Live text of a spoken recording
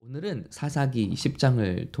오늘은 사사기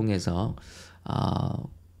 10장을 통해서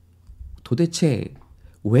도대체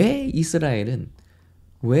왜 이스라엘은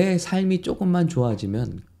왜 삶이 조금만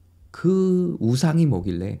좋아지면 그 우상이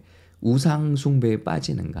뭐길래 우상 숭배에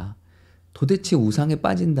빠지는가? 도대체 우상에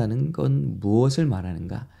빠진다는 건 무엇을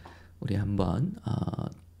말하는가? 우리 한번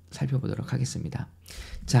살펴보도록 하겠습니다.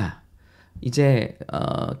 자, 이제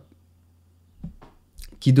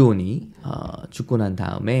기드온이 죽고 난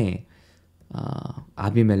다음에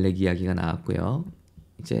아비멜렉 이야기가 나왔고요.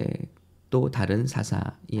 이제 또 다른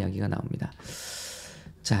사사 이야기가 나옵니다.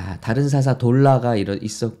 자, 다른 사사 돌라가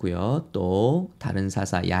있었고요. 또 다른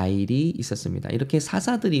사사 야일이 있었습니다. 이렇게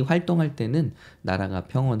사사들이 활동할 때는 나라가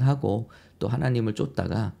평온하고 또 하나님을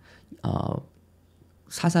쫓다가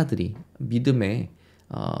사사들이 믿음의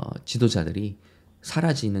지도자들이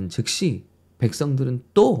사라지는 즉시 백성들은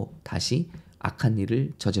또 다시 악한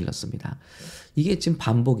일을 저질렀습니다. 이게 지금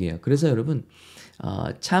반복이에요. 그래서 여러분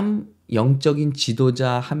참 영적인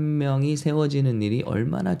지도자 한 명이 세워지는 일이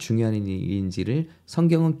얼마나 중요한 일인지를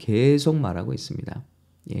성경은 계속 말하고 있습니다.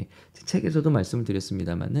 예, 책에서도 말씀을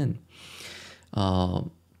드렸습니다만은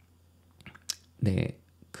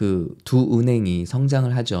그 두 은행이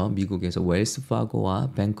성장을 하죠. 미국에서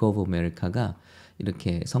웰스파고와 뱅크 오브 아메리카가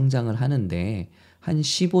이렇게 성장을 하는데 한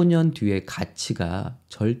 15년 뒤에 가치가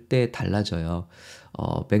절대 달라져요.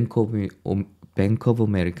 뱅크 오브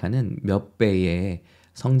아메리카는 몇 배의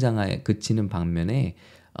성장에 그치는 반면에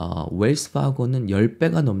웰스파고는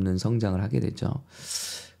 10배가 넘는 성장을 하게 되죠.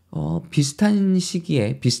 비슷한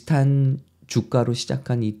시기에 비슷한 주가로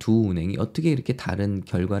시작한 이 두 은행이 어떻게 이렇게 다른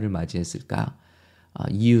결과를 맞이했을까?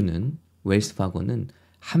 이유는 웰스파고는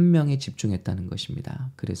한 명에 집중했다는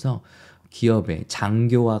것입니다. 그래서 기업의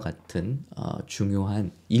장교와 같은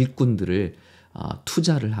중요한 일꾼들을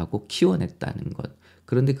투자를 하고 키워냈다는 것.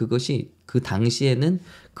 그런데 그것이 그 당시에는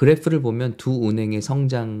그래프를 보면 두 은행의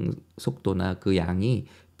성장 속도나 그 양이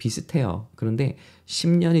비슷해요. 그런데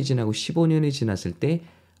 10년이 지나고 15년이 지났을 때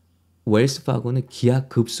웰스파고는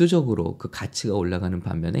기하급수적으로 그 가치가 올라가는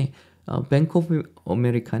반면에 뱅크 오브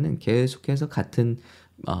아메리카는 계속해서 같은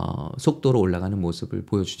속도로 올라가는 모습을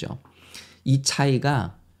보여주죠. 이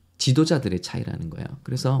차이가 지도자들의 차이라는 거예요.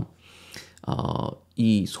 그래서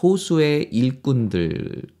이 소수의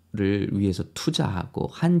일꾼들을 위해서 투자하고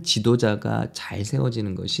한 지도자가 잘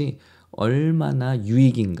세워지는 것이 얼마나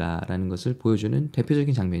유익인가라는 것을 보여주는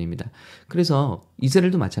대표적인 장면입니다. 그래서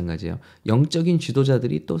이스라엘도 마찬가지예요. 영적인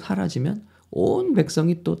지도자들이 또 사라지면 온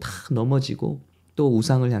백성이 또 다 넘어지고 또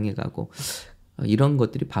우상을 향해 가고 이런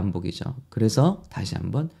것들이 반복이죠. 그래서 다시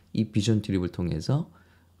한번 이 비전 트립을 통해서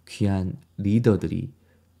귀한 리더들이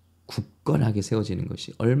굳건하게 세워지는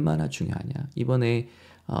것이 얼마나 중요하냐. 이번에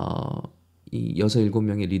이 6,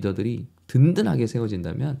 7명의 리더들이 든든하게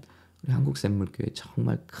세워진다면 우리 한국샘물교회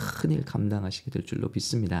정말 큰일 감당하시게 될 줄로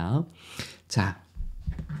믿습니다. 자,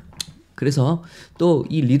 그래서 또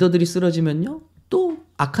이 리더들이 쓰러지면요, 또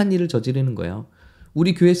악한 일을 저지르는 거예요.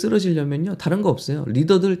 우리 교회 쓰러지려면요, 다른 거 없어요.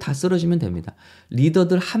 리더들 다 쓰러지면 됩니다.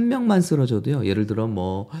 리더들 한 명만 쓰러져도요, 예를 들어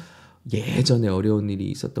뭐 예전에 어려운 일이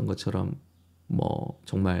있었던 것처럼 뭐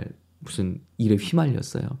정말 무슨 일에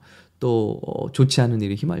휘말렸어요. 또 좋지 않은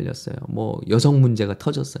일에 휘말렸어요. 뭐 여성 문제가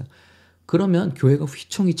터졌어요. 그러면 교회가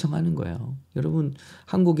휘청휘청하는 거예요. 여러분,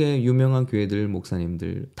 한국의 유명한 교회들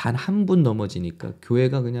목사님들 단 한 분 넘어지니까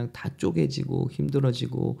교회가 그냥 다 쪼개지고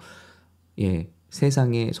힘들어지고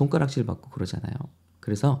세상에 손가락질 받고 그러잖아요.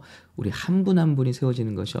 그래서 우리 한 분 한 분이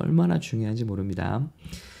세워지는 것이 얼마나 중요한지 모릅니다.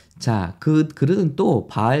 자, 그들은 또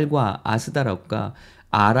바알과 아스다락과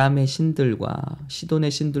아람의 신들과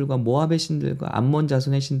시돈의 신들과 모압의 신들과 암몬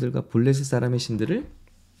자손의 신들과 블레셋 사람의 신들을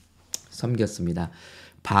섬겼습니다.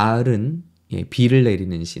 바알은 비를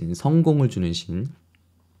내리는 신, 성공을 주는 신,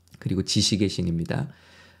 그리고 지식의 신입니다.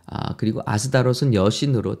 그리고 아스다롯은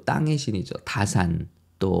여신으로 땅의 신이죠. 다산,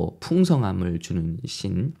 또 풍성함을 주는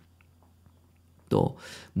신, 또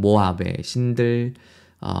모압의 신들,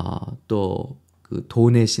 또 그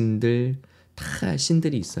돈의 신들, 다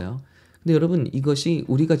신들이 있어요. 근데 여러분, 이것이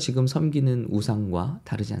우리가 지금 섬기는 우상과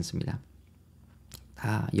다르지 않습니다.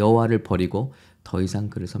 다 여호와를 버리고 더 이상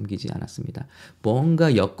그를 섬기지 않았습니다.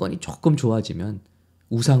 뭔가 여건이 조금 좋아지면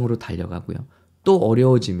우상으로 달려가고요. 또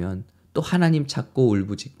어려워지면 또 하나님 찾고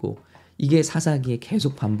울부짖고, 이게 사사기의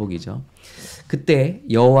계속 반복이죠. 그때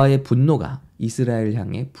여호와의 분노가 이스라엘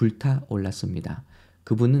향해 불타올랐습니다.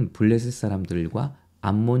 그분은 블레셋 사람들과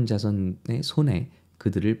암몬 자손의 손에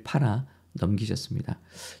그들을 팔아 넘기셨습니다.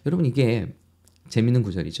 여러분, 이게 재밌는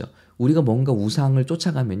구절이죠. 우리가 뭔가 우상을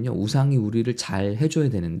쫓아가면요, 우상이 우리를 잘 해줘야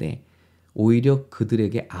되는데 오히려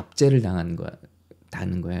그들에게 압제를 당하는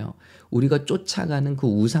거예요. 우리가 쫓아가는 그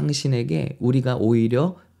우상신에게 우리가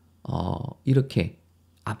오히려 이렇게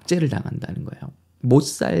압제를 당한다는 거예요. 못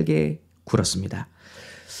살게 굴었습니다.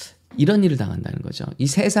 이런 일을 당한다는 거죠. 이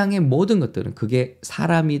세상의 모든 것들은 그게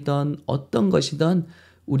사람이든 어떤 것이든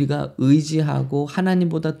우리가 의지하고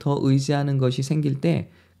하나님보다 더 의지하는 것이 생길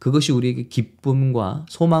때 그것이 우리에게 기쁨과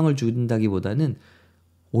소망을 준다기보다는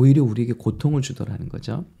오히려 우리에게 고통을 주더라는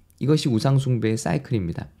거죠. 이것이 우상숭배의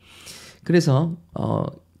사이클입니다. 그래서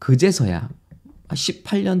그제서야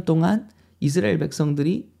 18년 동안 이스라엘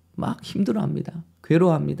백성들이 막 힘들어합니다.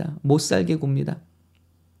 괴로워합니다. 못 살게 굽니다.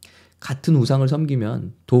 같은 우상을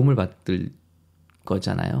섬기면 도움을 받을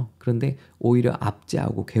거잖아요. 그런데 오히려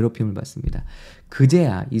압제하고 괴롭힘을 받습니다.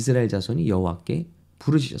 그제야 이스라엘 자손이 여호와께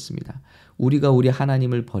부르짖었습니다. 우리가 우리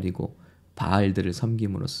하나님을 버리고 바알들을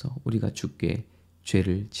섬김으로써 우리가 주께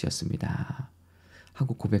죄를 지었습니다.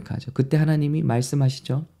 하고 고백하죠. 그때 하나님이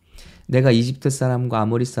말씀하시죠. 내가 이집트 사람과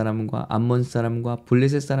아모리 사람과 암몬 사람과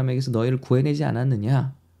블레셋 사람에게서 너희를 구해내지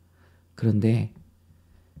않았느냐? 그런데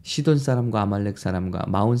시돈 사람과 아말렉 사람과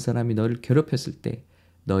마온 사람이 너희를 괴롭혔을 때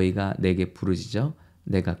너희가 내게 부르짖어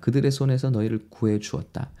내가 그들의 손에서 너희를 구해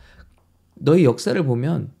주었다. 너희 역사를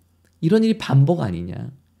보면 이런 일이 반복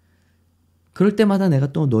아니냐? 그럴 때마다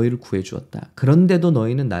내가 또 너희를 구해 주었다. 그런데도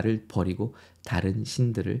너희는 나를 버리고 다른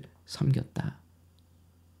신들을 섬겼다.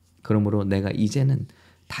 그러므로 내가 이제는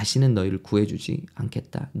다시는 너희를 구해주지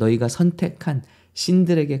않겠다. 너희가 선택한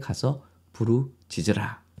신들에게 가서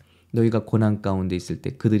부르짖으라. 너희가 고난 가운데 있을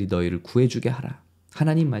때 그들이 너희를 구해주게 하라.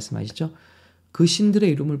 하나님 말씀하시죠. 그 신들의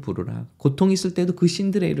이름을 부르라. 고통 있을 때도 그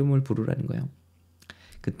신들의 이름을 부르라는 거예요.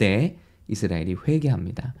 그때 이스라엘이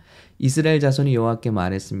회개합니다. 이스라엘 자손이 여호와께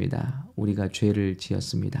말했습니다. 우리가 죄를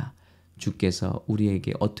지었습니다. 주께서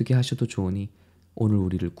우리에게 어떻게 하셔도 좋으니 오늘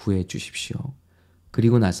우리를 구해 주십시오.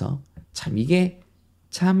 그리고 나서 참 이게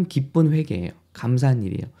참 기쁜 회개예요. 감사한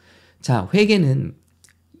일이에요. 자, 회개는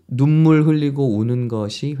눈물 흘리고 우는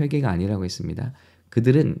것이 회개가 아니라고 했습니다.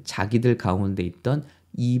 그들은 자기들 가운데 있던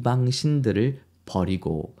이방 신들을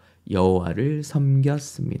버리고 여호와를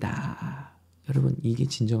섬겼습니다. 여러분, 이게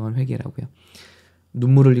진정한 회개라고요.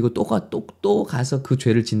 눈물 흘리고 또 가서 그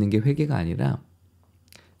죄를 짓는 게 회개가 아니라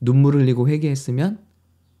눈물 흘리고 회개했으면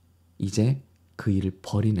이제 그 일을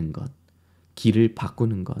버리는 것, 길을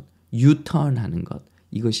바꾸는 것, 유턴하는 것,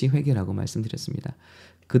 이것이 회개라고 말씀드렸습니다.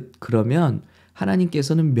 그러면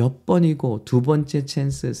하나님께서는 몇 번이고 두 번째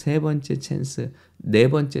찬스, 세 번째 찬스, 네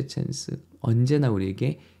번째 찬스 언제나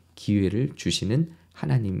우리에게 기회를 주시는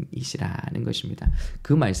하나님이시라는 것입니다.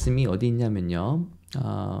 그 말씀이 어디 있냐면요.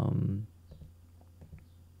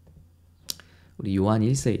 우리 요한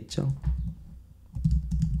 1서 있죠.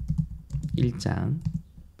 1장.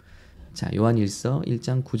 자, 요한 1서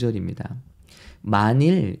 1장 9절입니다.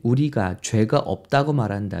 만일 우리가 죄가 없다고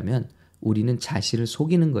말한다면 우리는 자신을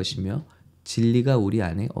속이는 것이며 진리가 우리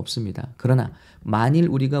안에 없습니다. 그러나 만일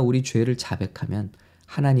우리가 우리 죄를 자백하면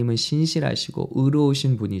하나님은 신실하시고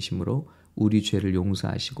의로우신 분이시므로 우리 죄를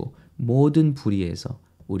용서하시고 모든 불의에서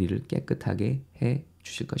우리를 깨끗하게 해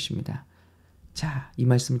주실 것입니다. 자, 이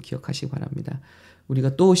말씀을 기억하시기 바랍니다.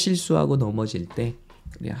 우리가 또 실수하고 넘어질 때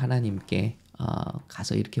우리 하나님께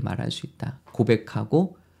가서 이렇게 말할 수 있다.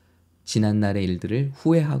 고백하고 지난날의 일들을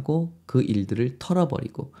후회하고 그 일들을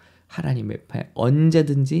털어버리고 하나님 앞에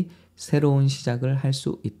언제든지 새로운 시작을 할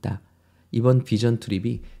수 있다. 이번 비전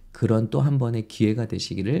트립이 그런 또 한 번의 기회가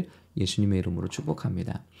되시기를 예수님의 이름으로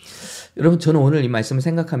축복합니다. 여러분, 저는 오늘 이 말씀을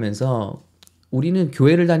생각하면서 우리는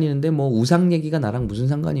교회를 다니는데 뭐 우상 얘기가 나랑 무슨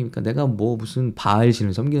상관입니까? 내가 뭐 무슨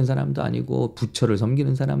바알신을 섬기는 사람도 아니고 부처를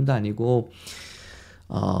섬기는 사람도 아니고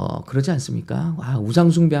그러지 않습니까? 우상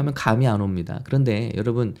숭배하면 감이 안 옵니다. 그런데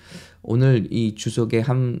여러분, 오늘 이 주석에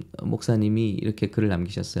한 목사님이 이렇게 글을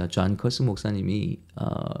남기셨어요. 존 커스 목사님이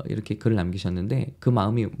이렇게 글을 남기셨는데 그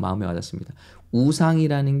마음에 와닿습니다.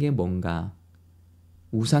 우상이라는 게 뭔가?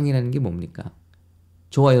 우상이라는 게 뭡니까?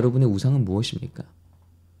 저와 여러분의 우상은 무엇입니까?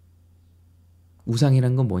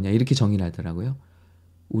 우상이란 건 뭐냐? 이렇게 정의를 하더라고요.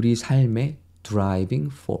 우리 삶의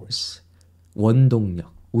driving force,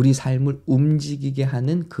 원동력, 우리 삶을 움직이게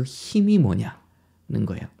하는 그 힘이 뭐냐는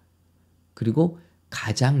거예요. 그리고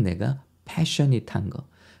가장 내가 passionate한 거,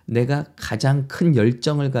 내가 가장 큰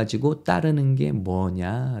열정을 가지고 따르는 게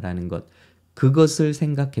뭐냐라는 것, 그것을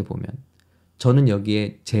생각해 보면 저는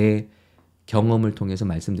여기에 제 경험을 통해서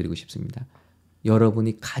말씀드리고 싶습니다.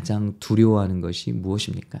 여러분이 가장 두려워하는 것이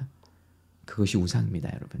무엇입니까? 그것이 우상입니다,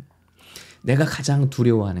 여러분. 내가 가장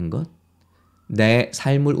두려워하는 것, 내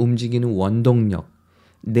삶을 움직이는 원동력,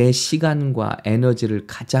 내 시간과 에너지를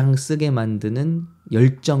가장 쓰게 만드는,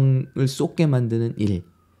 열정을 쏟게 만드는 일,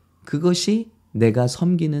 그것이 내가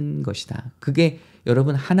섬기는 것이다. 그게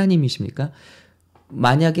여러분 하나님이십니까?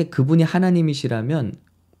 만약에 그분이 하나님이시라면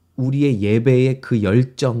우리의 예배의 그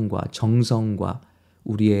열정과 정성과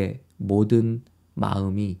우리의 모든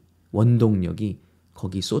마음이 원동력이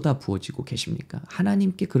거기 쏟아 부어지고 계십니까?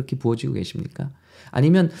 하나님께 그렇게 부어지고 계십니까?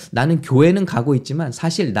 아니면 나는 교회는 가고 있지만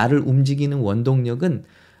사실 나를 움직이는 원동력은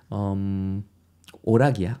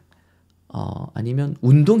오락이야. 아니면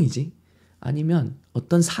운동이지. 아니면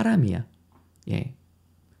어떤 사람이야. 예.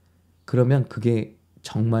 그러면 그게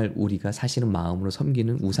정말 우리가 사실은 마음으로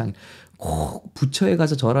섬기는 우상이 꼭 부처에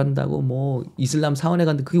가서 절한다고 뭐 이슬람 사원에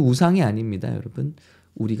갔는데 그게 우상이 아닙니다, 여러분.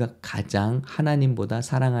 우리가 가장 하나님보다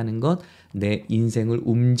사랑하는 것, 내 인생을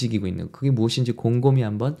움직이고 있는 것, 그게 무엇인지 곰곰이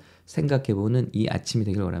한번 생각해보는 이 아침이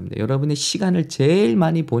되길 바랍니다. 여러분의 시간을 제일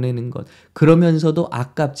많이 보내는 것, 그러면서도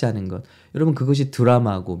아깝지 않은 것, 여러분 그것이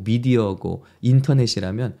드라마고 미디어고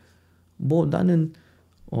인터넷이라면 뭐 나는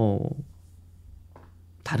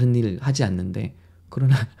다른 일 하지 않는데,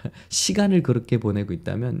 그러나 시간을 그렇게 보내고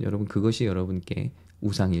있다면 여러분 그것이 여러분께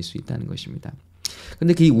우상일 수 있다는 것입니다.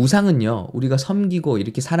 근데 그 우상은요, 우리가 섬기고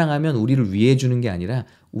이렇게 사랑하면 우리를 위해 주는 게 아니라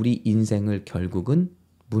우리 인생을 결국은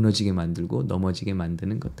무너지게 만들고 넘어지게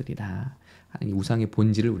만드는 것들이다. 이 우상의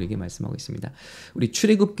본질을 우리에게 말씀하고 있습니다. 우리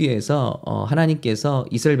출애굽기에서 하나님께서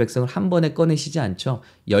이스라엘 백성을 한 번에 꺼내시지 않죠.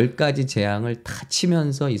 10가지 재앙을 다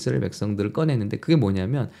치면서 이스라엘 백성들을 꺼내는데 그게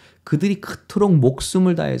뭐냐면 그들이 그토록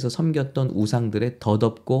목숨을 다해서 섬겼던 우상들의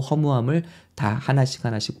덧없고 허무함을 다 하나씩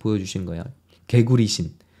하나씩 보여주신 거예요.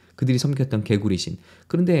 개구리신, 그들이 섬겼던 개구리신.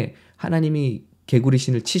 그런데 하나님이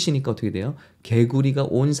개구리신을 치시니까 어떻게 돼요? 개구리가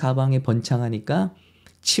온 사방에 번창하니까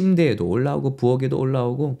침대에도 올라오고 부엌에도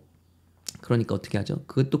올라오고, 그러니까 어떻게 하죠?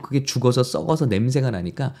 그게 죽어서 썩어서 냄새가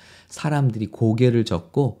나니까 사람들이 고개를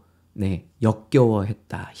젓고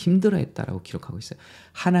역겨워했다, 힘들어했다라고 기록하고 있어요.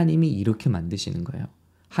 하나님이 이렇게 만드시는 거예요.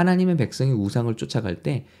 하나님의 백성이 우상을 쫓아갈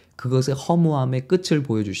때 그것의 허무함의 끝을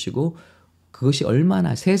보여주시고 그것이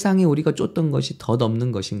얼마나 세상에 우리가 쫓던 것이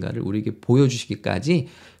덧없는 것인가를 우리에게 보여주시기까지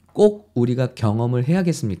꼭 우리가 경험을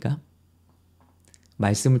해야겠습니까?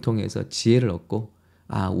 말씀을 통해서 지혜를 얻고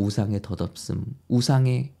우상의 덧없음,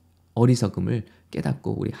 우상의 어리석음을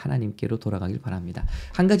깨닫고 우리 하나님께로 돌아가길 바랍니다.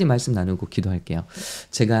 한 가지 말씀 나누고 기도할게요.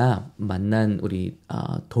 제가 만난 우리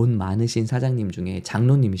돈 많으신 사장님 중에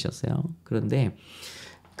장로님이셨어요. 그런데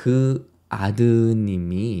그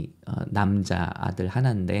아드님이 남자 아들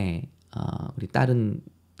하나인데 우리 딸은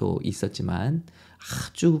또 있었지만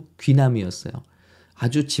아주 귀남이었어요.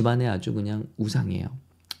 아주 집안에 아주 그냥 우상이에요.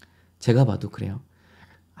 제가 봐도 그래요.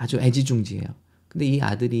 아주 애지중지예요. 근데 이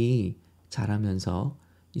아들이 자라면서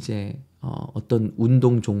이제 어떤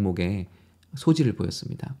운동 종목에 소질을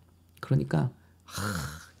보였습니다. 그러니까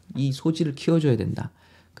이 소질을 키워줘야 된다.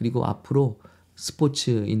 그리고 앞으로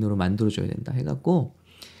스포츠인으로 만들어줘야 된다 해갖고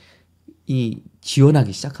이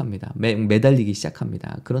지원하기 시작합니다. 매달리기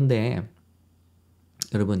시작합니다. 그런데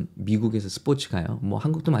여러분 미국에서 스포츠가요, 뭐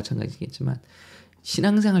한국도 마찬가지겠지만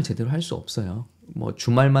신앙생활 제대로 할 수 없어요. 뭐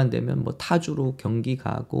주말만 되면 뭐 타주로 경기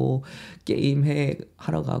가고 게임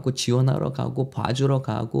하러 가고 지원하러 가고 봐주러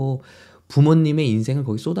가고 부모님의 인생을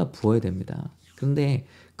거기 쏟아 부어야 됩니다. 그런데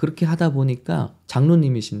그렇게 하다 보니까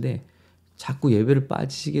장로님이신데 자꾸 예배를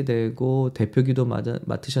빠지시게 되고 대표기도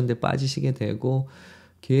맡으셨는데 빠지시게 되고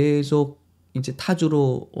계속 이제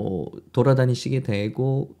타주로 돌아다니시게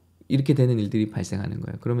되고 이렇게 되는 일들이 발생하는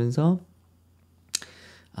거예요. 그러면서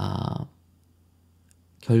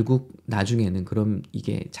결국 나중에는 그럼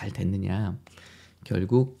이게 잘 됐느냐?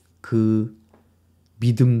 결국 그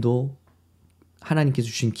믿음도 하나님께서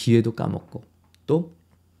주신 기회도 까먹고 또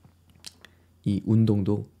이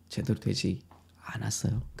운동도 제대로 되지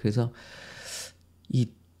않았어요. 그래서 이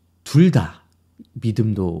둘 다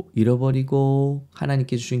믿음도 잃어버리고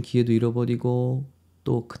하나님께 주신 기회도 잃어버리고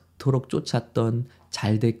또 그토록 쫓았던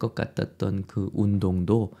잘 될 것 같았던 그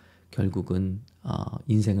운동도 결국은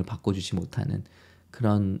인생을 바꿔주지 못하는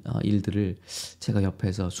그런 일들을 제가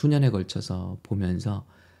옆에서 수년에 걸쳐서 보면서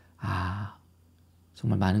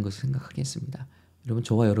정말 많은 것을 생각하게 했습니다. 여러분,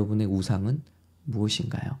 저와 여러분의 우상은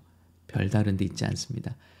무엇인가요? 별다른 데 있지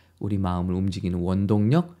않습니다. 우리 마음을 움직이는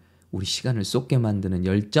원동력, 우리 시간을 쏟게 만드는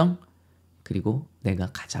열정, 그리고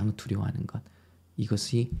내가 가장 두려워하는 것.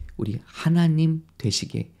 이것이 우리 하나님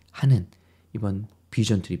되시게 하는 이번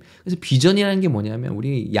비전 트립. 그래서 비전이라는 게 뭐냐면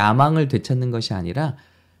우리 야망을 되찾는 것이 아니라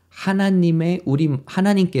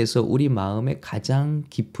하나님께서 우리 마음의 가장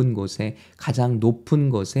깊은 곳에, 가장 높은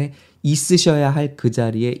곳에 있으셔야 할 그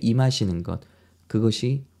자리에 임하시는 것.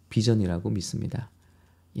 그것이 비전이라고 믿습니다.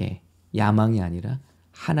 야망이 아니라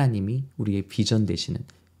하나님이 우리의 비전 되시는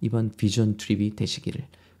이번 비전 트립이 되시기를,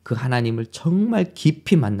 그 하나님을 정말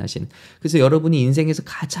깊이 만나시는, 그래서 여러분이 인생에서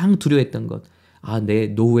가장 두려워했던 것, 내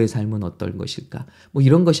노후의 삶은 어떨 것일까, 뭐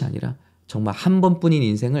이런 것이 아니라 정말 한 번뿐인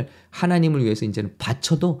인생을 하나님을 위해서 이제는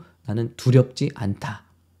바쳐도 나는 두렵지 않다.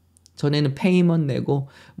 전에는 페이먼 내고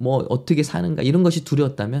뭐 어떻게 사는가 이런 것이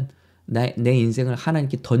두려웠다면 내 인생을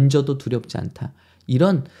하나님께 던져도 두렵지 않다.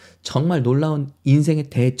 이런 정말 놀라운 인생의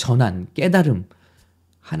대전환, 깨달음,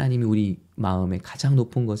 하나님이 우리 마음의 가장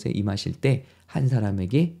높은 곳에 임하실 때 한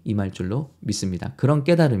사람에게 임할 줄로 믿습니다. 그런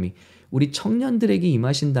깨달음이 우리 청년들에게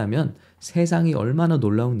임하신다면 세상이 얼마나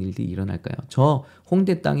놀라운 일들이 일어날까요? 저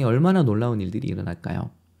홍대 땅에 얼마나 놀라운 일들이 일어날까요?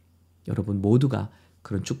 여러분 모두가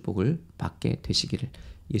그런 축복을 받게 되시기를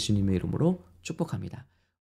예수님의 이름으로 축복합니다.